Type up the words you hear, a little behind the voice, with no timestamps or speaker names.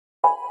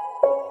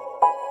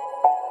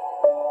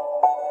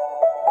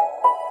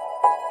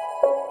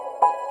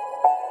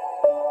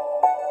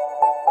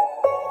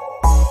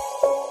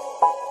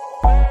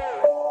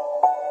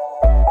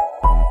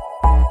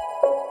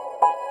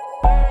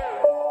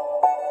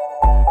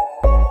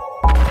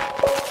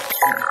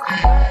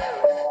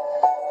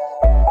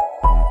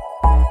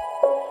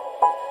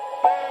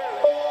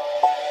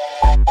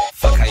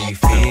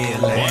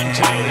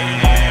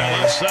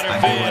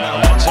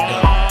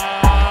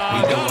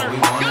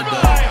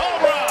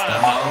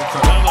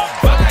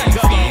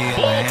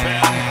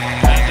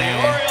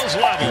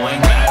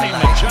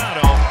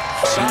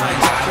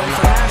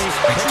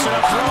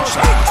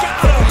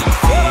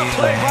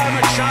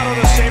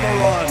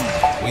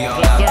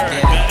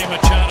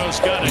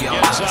We all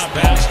out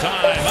spending.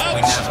 We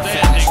never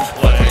finish.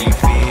 Fuck how you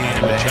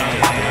feeling?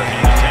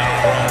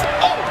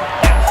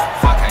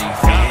 Fuck how you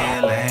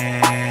feeling?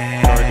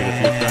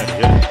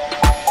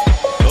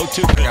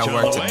 I got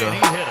work to do.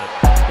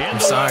 I'm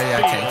sorry I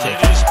can't kick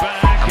it.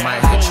 I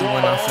might hit you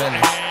when I'm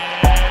finished.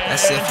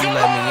 That's if you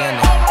let me in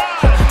it.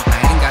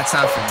 I ain't got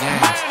time for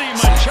games.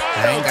 See,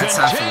 I ain't got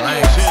time for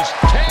lanes.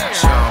 Not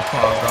sure on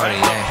Paul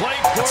Gardier.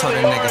 I told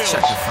a nigga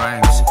check the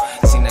frames.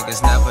 See,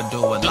 niggas never do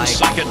it like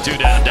me.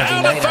 Every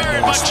night I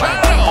do is fight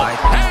me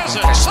like me.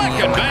 Don't catch me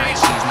in my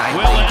Nikes,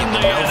 nightly, give me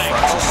no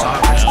fucks or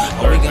sorries.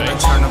 Are we gonna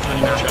turn up or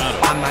not?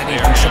 I might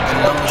even trip the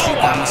numbers, you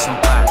got me some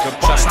pie.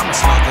 Trust, I'ma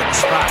smoke at the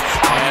spot.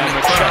 All in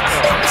the club,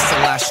 I'ma still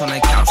lash on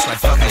that couch like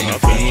fuck how you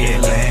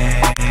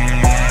feeling?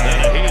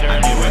 I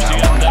do what I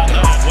wanna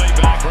do.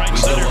 We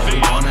do what we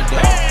wanna do.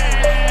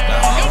 The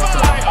whole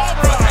crew,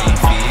 fuck how you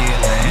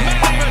feeling?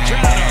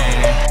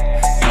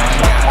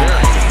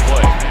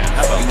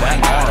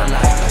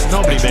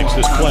 Nobody makes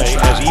this play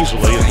as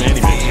easily as Manny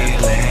makes it.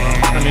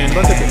 I mean,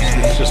 look at this.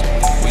 It's just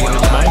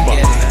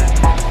mind-boggling.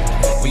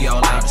 We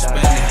all out to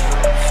spend it.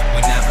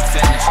 We never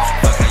finish.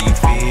 Fuck how you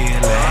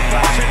feeling?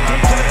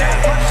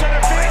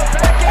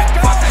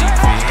 Fuck how you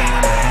feeling?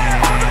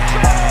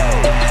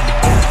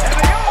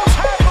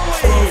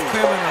 Smooth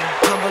criminal,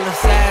 humble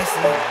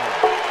assassin.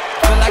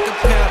 Feel like a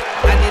pimp.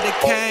 I need a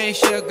cane,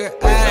 sugar,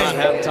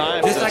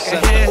 ayy. Just like a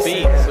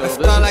Hanson, a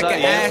star like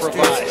an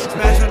asterisk.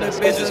 Smash on the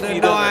bitch so they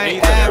know I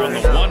ain't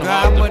average. Girl,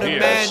 I'm with a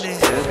madness.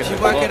 She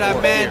work it, I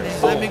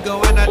madness. Let me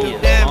go in, I do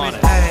damage.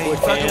 Ayy,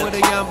 fucking with a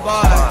young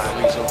boy.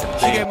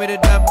 She gave me the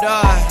dumb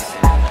dog.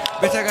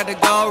 Bitch, I got the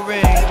gold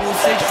ring. New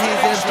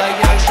 16s just like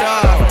young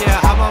dog.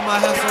 Yeah, I'm on my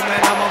hustle,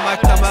 man. I'm on my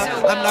come up.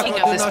 I'm not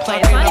gonna do no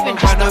talking, I'm a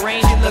run up.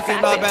 She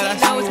looking all bad, I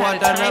see you all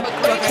done up.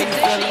 Fuck how you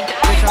feeling?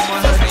 Bitch, I'm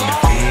on her. How you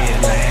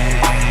feeling?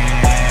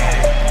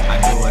 I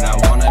do what I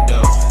wanna do.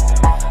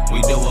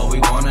 We do what we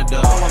wanna do.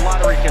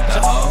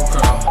 The whole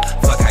crew.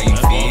 Fuck how you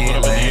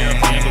feeling?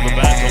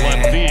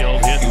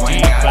 Hit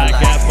deep back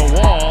at the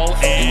wall,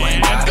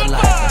 and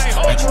goodbye,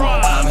 home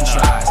run!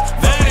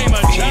 Manny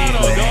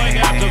Machado going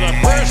after the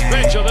first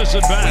pitch of this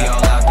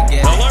at-bat.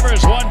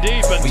 Delivers one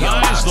deep and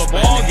ties the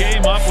ball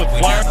game up with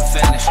Clark.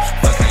 Finish.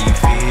 Fuck how you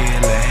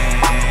feeling?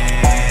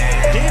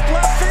 Deep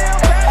left field,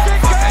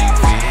 Patrick Fuck how you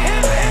goes.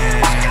 feeling?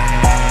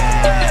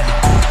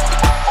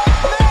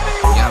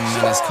 Young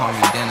minutes call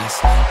me Dennis.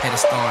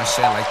 Haters throwing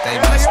shit like they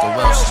Mr.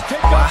 Wilson.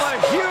 Why?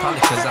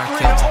 Probably cause I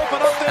killed him.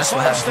 That's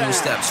what happens when you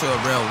step to a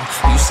real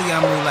one. You see I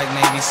move like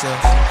Navy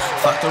SEALs.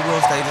 Fuck the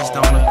rules, they just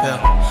don't appeal.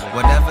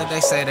 Whatever they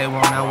say they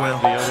want, I will.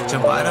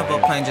 Jump out of a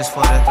plane just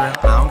for the thrill.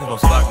 I don't give a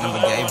fuck, never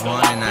gave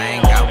one and I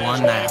ain't got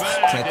one now.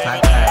 Click,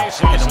 clack, clack.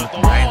 Hit them with the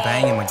bang,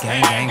 bang, and my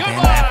gang,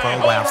 been that for a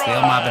while.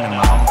 Still mobbing in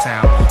my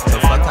hometown. So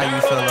fuck how you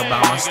feel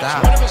about my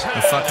style.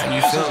 And fuck how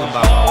you feel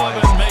about my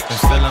ways. Been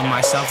feeling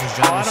myself as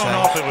driving say.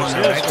 On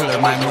the regular,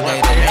 my new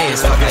day to day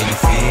is fuck how you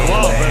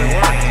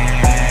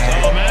feel.